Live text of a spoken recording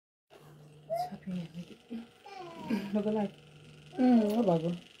Happy New Year. But like, what about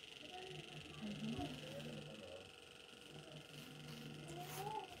it?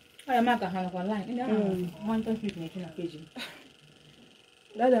 I am not online. One time people making a page.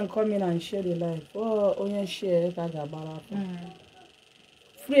 Let them come in and share the life. Oh, only share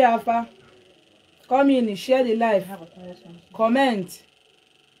free alpha. Come in, share the life. Comment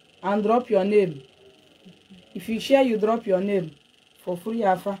and drop your name. If you share, you drop your name for free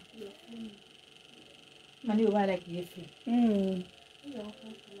alpha. Money over like you free.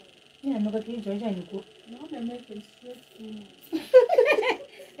 Yeah, no, but you join you go. No, I'm making straight.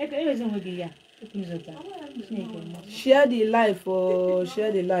 Share the life or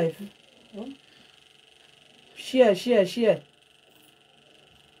share the life. Share.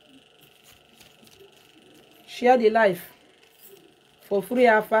 Share the life for free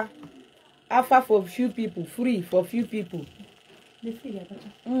alpha. Alpha for few people, free for few people. The free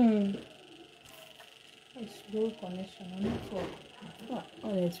It's low connection on network.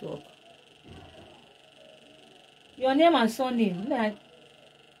 On network. Your name and surname.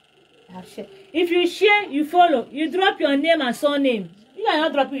 If you share, you follow, you drop your name and surname. You are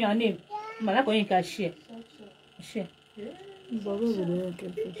not dropping your name. Malako you can share. Share. Okay.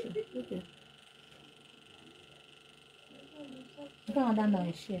 You can't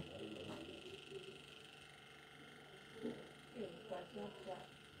understand share.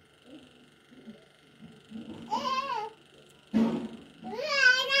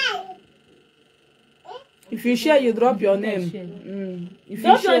 If you share, you drop your name. If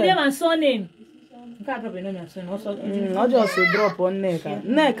drop you share, your name and surname. You can't drop your name and surname. Also, not just to drop on Neka.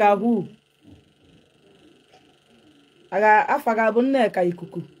 Neka who? Afaga Neka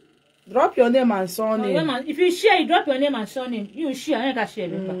ikuku. Drop your name and surname. If you share, you drop your name and surname. You share, I can share.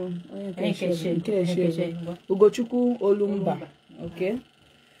 Ugochukwu Olumba. Okay.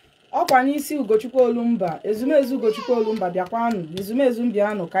 Ọkwa n'isi Ugochukwu Olumba. Ezumezu Ugochukwu Olumba bịakwanụ. Ezumezu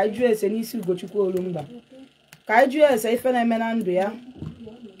mbịanụ ka iju ese n'isi Ugochukwu Olumba. Ka iju ese ife na-eme na ndụ ya.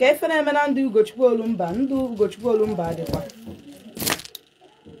 Ka ife na-eme na ndụ Ugochukwu Olumba. Ndụ Ugochukwu Olumba dịkwa.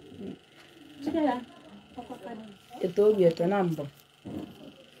 Eto obi eto na mbọ.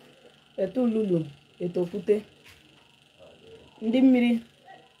 Eto ululu, eto fute. Ndị mmiri.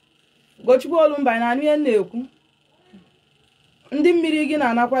 Ugochukwu Olumba na-anụ ihe na-ekwu. Ndị mmiri gị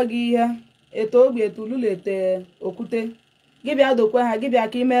na-anakwa gị ihe. Eto ogbi, eto ululu, ete okwute. Gị bịa dokwe ha, gị bịa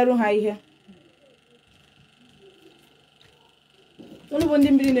ka imerụ ha ihe. Unu bụ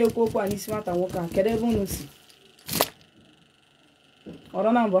ndị mmiri na-ekwu okwu a n'isi nwata nwoke a. Kedu ebe unu si?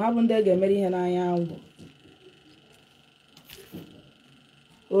 Ọrụ na mbọ ha bụ ndị ga-emere ihe n'anya anwụ.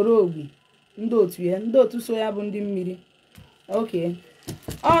 Orogbi, ndị otu ya, ndị otu so ya bụ ndị mmiri. Okay.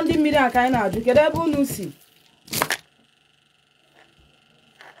 Ọ ndị mmiri a ka anyị na-ajụ, kedu ebe unu si?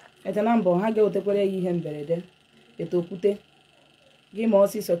 Ete na mbọ ha ga-ewetekwere ya ihe mberede. Eto okwute. Gị ma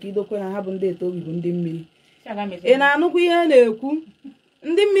ọsịsọ ka idokwe ha bụ ndị eto obi bụ ndị mmiri. Ị na-anụkwa ihe na-ekwu?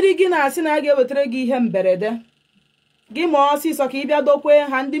 Ndị mmiri gị na-asị na a ga-ewetere gị ihe mberede. Gị ma ọsịsọ ka ị bịa dokwe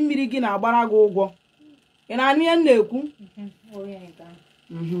ha, ndị mmiri gị na-agbara gị ụgwọ. Ị na-anụ ihe na-ekwu?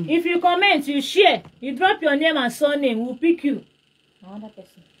 If you comment, you share, you drop your name and surname, we'll pick you. Another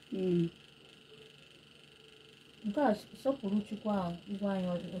person. Because so Chukwu ahụ igwe anyị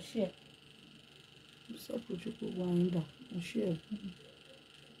o share. So Chukwu gwa anyị da, o share.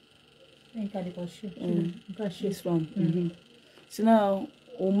 Nka dị ka share. Nka share. This one. So now,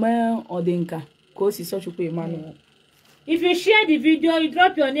 Ome Odinka, ka o si so Chukwu Emmanuel. If you share the video, you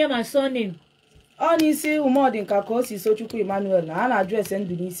drop your name and surname. Ọ n'isi Ome Odinka ka o si so Chukwu Emmanuel na a na-ajụ ese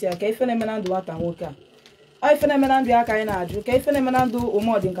ndụ n'isi ya ka ife na-eme na ndụ nwata nwoke a. Ọ ife na-eme na ndụ ya ka anyị na-ajụ ka ife na-eme na ndụ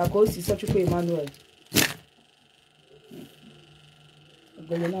Ome Odinka ka o si so Chukwu Emmanuel.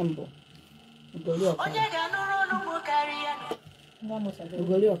 Ogoli na mbọ. Ogoli ọkala.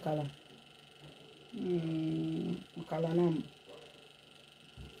 Ogoli ọkala. Ọkala na mbọ.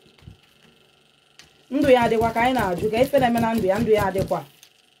 Ndụ ya adịkwa ka anyị na-ajụ ka ife na-eme na ndụ ya adịkwa.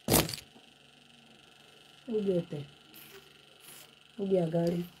 Obi ete. Obi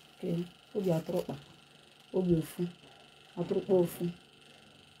agari. Obi atụrụkpa. Obi ofu. Atụrụkpa ofu.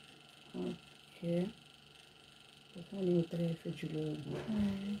 Okay.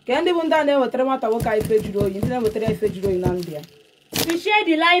 Ka ndị bụ ndị a na-ewetara nwata nwoke a ife juru oyi, ndị na-ewetara ife juru oyi na ndụ ya. You share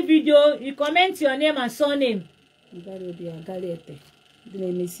the live video, you comment your name and surname. Agari obi agari ete. Ndị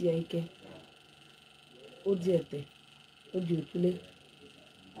na-emesi ya ike. Odi ete. Odi otule.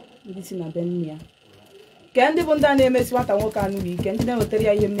 Ndị si na be nne ya. Ka ndị bụ ndị a na-emesi nwata nwoke a n'ụlọ ike, ndị na-ewetara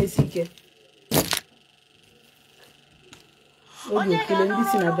ya ihe mmesi ike. Odi otule, ndị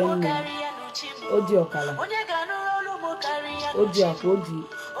si na be nne ya. Odi ọkala. Odi akwa,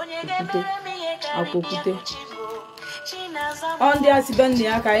 Okwute ọ ndị a si be nna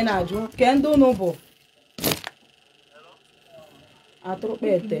ya ka anyị na-ajụ ke ndị unu bụ atụrụkpa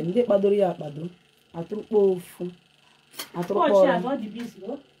ete ndị kpadoro ya akpado atụrụkpa ofu atụrụkpa ọra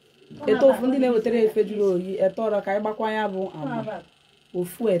ete ofu ndị na-ewetara efe juru oyi ete ọra ka anyị gbakwa ya bụ agba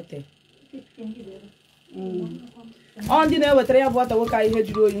ofu ete ọ ndị na-ewetara ya bụ nwata nwoke ihe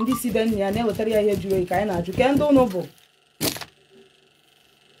juru oyi ndị si be nna ya na-ewetara ya ihe juru oyi ka anyị na-ajụ ke ndị unu bụ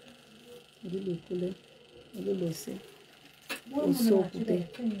Okwute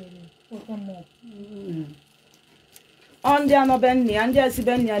ọ ndị anọ be nna ya ndị esi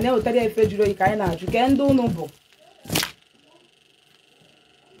be nna ya na-ewetara ya efe juru oyi ka anyị na-ajụ ke ndị unu bụ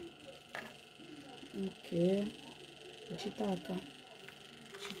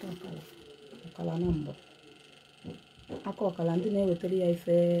ọkala na mbọ aka ọkala ndị na-ewetara ya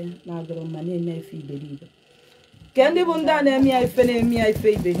ife na-adọrọ mma na-eme ife iberibe ke ndị bụ ndị a na-eme ya ife na-eme ya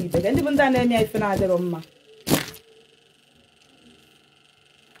ife iberibe ke ndị bụ ndị a na-eme ya ife na-adịrọ mma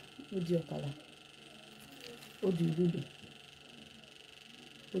odi ọkala odi ududo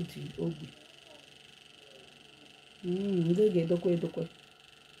odi ogwe ndị ga-edokwe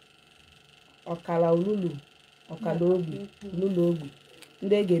ọkala olulu ọkala ogwe olulu ogwe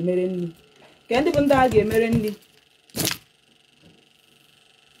ndị ga-emere nri ke ndị bụ ndị a ga-emere nri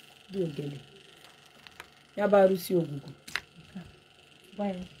dị ogele ya bụ arụsị ogwugwu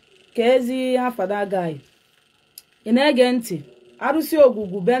ka ezi afada agaghị ị na-ege ntị arụsị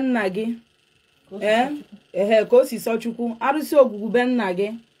ogwugwu be nna gị ka o si sọ Chukwu arụsị ogwugwu be nna gị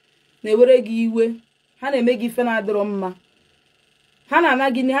na-ewere gị iwe ha na-eme gị ife na-adịrọ mma ha na-ana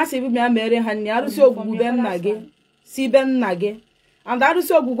gị ha si bịa mere ha nri arụsị ogwugwu be nna gị si be nna gị and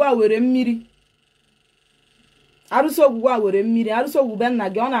arụsị ogwugwu a were mmiri arụsị ogwugwu a were mmiri arụsị ogwugwu be nna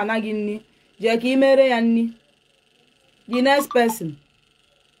gị ọ na-ana gị nri jee ka ị mere ya nri the next person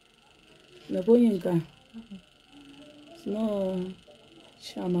onye nke a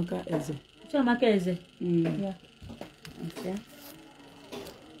Chiamaka Eze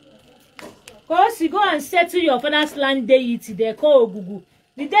go and settle your father's land deity they call Ogugu.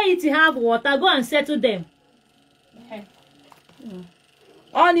 The deity have water, go and settle them.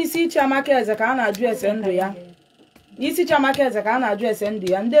 Ọ n'isi Chiamaka Eze ka a na-ajụ ese ndụ ya n'isi Chiamaka Eze ka a na-ajụ ese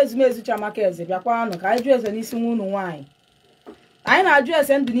ndụ ya ndị ezumezu Chiamaka Eze bịakwa anụ ka anyị jụ eze n'isi nwa unu nwaanyị anyị na-ajụ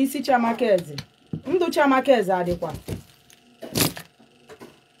ese ndụ n'isi Chiamaka Eze ndụ Chiamaka Eze adịkwa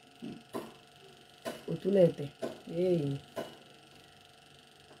otulete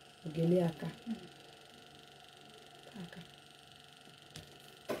ogele aka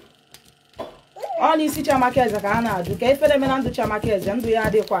ọ n'isi Chiamaka Eze ka a na-ajụ ka ifere eme na ndụ Chiamaka Eze ndụ ya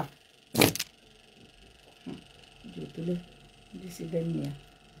adịkwa ndị si be nne ya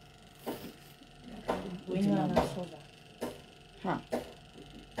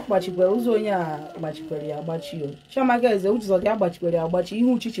gbachikwere ụzọ onye a gbachikwere ya agbachi o Chiamaka Eze ụzọ gị agbachikwere ya agbachi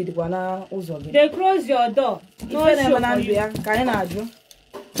ihe uchichi dịkwa na ụzọ gị they close your door ife na-eme na ndụ ya ka anyị na-ajụ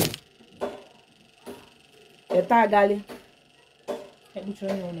ete agali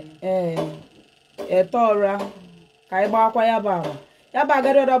ete ọra ka anyị gbakwa ya bụ ama ya bụ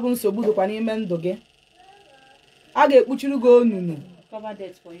agadi ọra bụ nsogbu dịkwa n'ime ndụ gị a ga-ekpuchiri gị onunu cover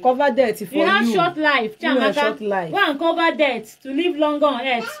death for you. You have short life, Chiamaka. Short life. Go and cover death to live longer on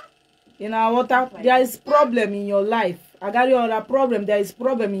earth. You know what? There is problem in your life. Agadi ọra problem. There is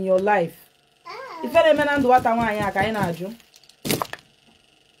problem in your life. Ife na-eme na ndụ nwata nwaanyị a ka anyị na-ajụ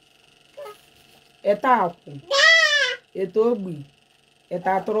ete akwụ ete ogbi ete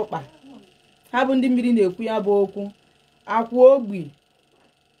atụrụkpa ha bụ ndị mmiri na-ekwu ya bụ okwu akwụ ogbi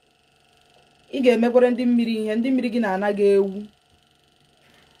ị ga-emekwere ndị mmiri ihe ndị mmiri gị na-ana gị ewu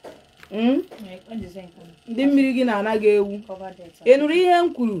ndị mmiri gị na-ana gị ewu ị nụrụ ihe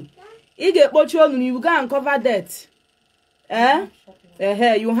m kwuru ị ga-ekpochi onu you go and cover that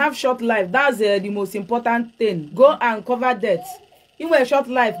you have short life. That's the most important thing. Go and cover that. You nwere short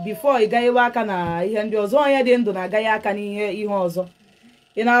life before ị gaghị ewe aka na ihe ndị ọzọ onye dị ndụ na-agaghị aka n'ihe ọzọ.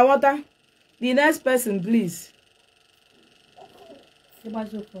 Ị na-aghọta? The next person please.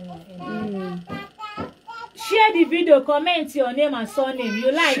 Share the video, comment your name and surname.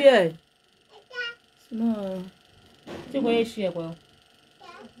 You like? Share. No. You go share well.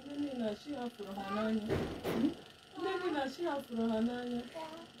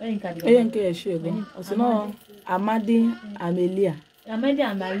 Onye nke ya share go. Osino Amadi Amelia. Amadi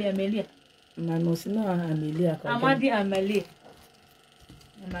Amelia. Man osino Amelia ka. Amadi Amelia.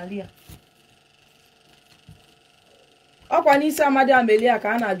 Ọkwa n'isi Amadi Amelia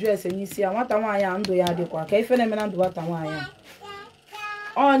ka a na-ajụ ese n'isi ya nwata nwaanyị a ndụ ya adịkwa ka ife na-eme na ndụ nwata nwaanyị a.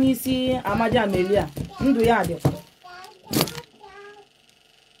 Ọ n'isi Amadi Amelia ndụ ya adịkwa.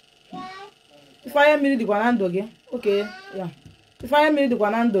 Ifeanya mmiri dịkwa na ndụ gị. Okay, ya. Ifeanya mmiri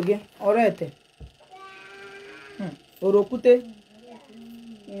dịkwa na ndụ gị. Ọrete. Orokwute.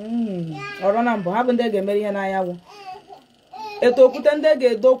 Ọrụ na mbụ ha bụ ndị ga-emere ihe n'anya wụ. Eto okwute ndị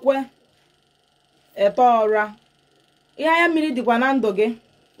ga-edokwe eto ọra. Ihe anya mmiri dịkwa na ndụ gị.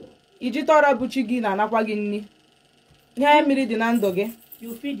 Iji tọrọ bụchi gị na-anakwa gị nri. Ihe anya mmiri dị na ndụ gị.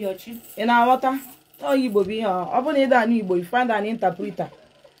 You feed your chi. Ị na-aghọta? Ọ Igbo bụ ihe ọ bụrụ na ịda n'Igbo, you find an interpreter.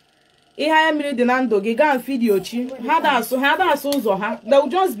 Ihe anya mmiri dị na ndụ gị, gaa feed your chi. Ha da asụ ụzọ ha. They will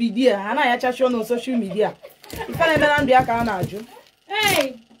just be there. Ha na-ayachachi ọnụ social media. Ife na-eme na ndụ ya ka a na-ajụ.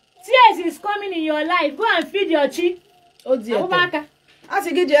 Hey, tears is coming in your life. Go and feed your chi. Odi ete. A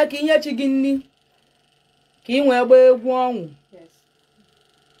sị gị jee ka inye chi gị nri. Ka ị nwee gbaa egwu ọnwụ.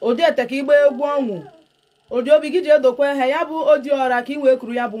 Odi ete ka ị gbaa egwu ọnwụ. Odi obi gị ji edokwa ha ya bụ odi ọra ka ị wee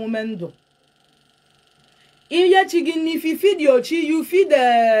kuru ya bụ ume ndụ. Inye chi gị nri, fi feed your chi, you feed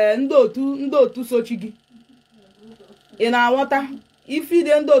ndị otu sochi gị. Ị na-aghọta?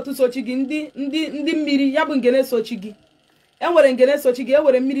 Ifide ndị otu sochi gị, ndị mmiri ya bụ ngene sochi gị. Enwere ngene sochi gị,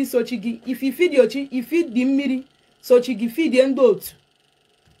 enwere mmiri sochi gị. If you feed your chi, you feed the mmiri sochi gị, feed ndị otu.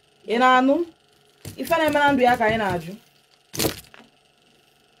 Ị na-anụ? Ife na-eme na ndụ ya ka anyị na-ajụ.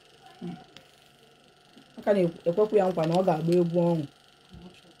 Aka na-ekwekwu ya nkwa na ọ ga-agba egwu ọnwụ.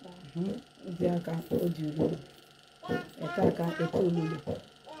 Ndị aka o ji ugbo. Ete aka ete olulu.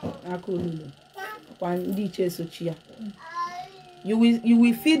 Aka olulu. Kwa ndị iche sochi ya. You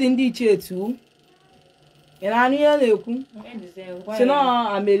will feed ndị iche too. Ị na-anụ ihe na-ekwu? Si na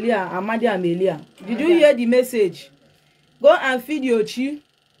Amelia, Amadi Amelia. Did you hear the message? Go and feed your chi.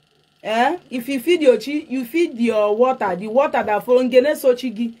 If you feed your chi, you feed your water, the water that follow ngene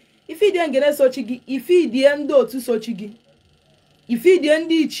sochi gị. If feed the ngene sochi gị, if feed the ndị otu sochi gị. If feed the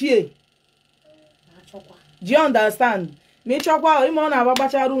ndị ichie. Do you understand? Ma ịchọkwa ime ọ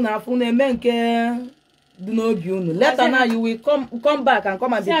na-agbachara unu afụ na-eme nke dị n'obi unu. Later now you will come back and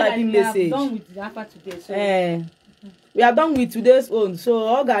come and be typing message. We are done with today's own. So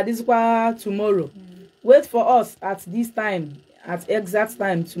ọ ga-adịzikwa tomorrow. Wait for us at this time, at exact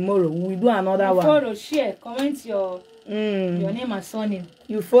time tomorrow. We will do another one. Follow, share, comment your name and surname.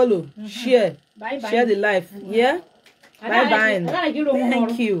 You follow, share, share the life. Yeah. Bye bye.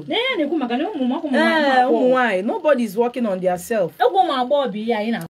 Thank you. Nobody is working on their self.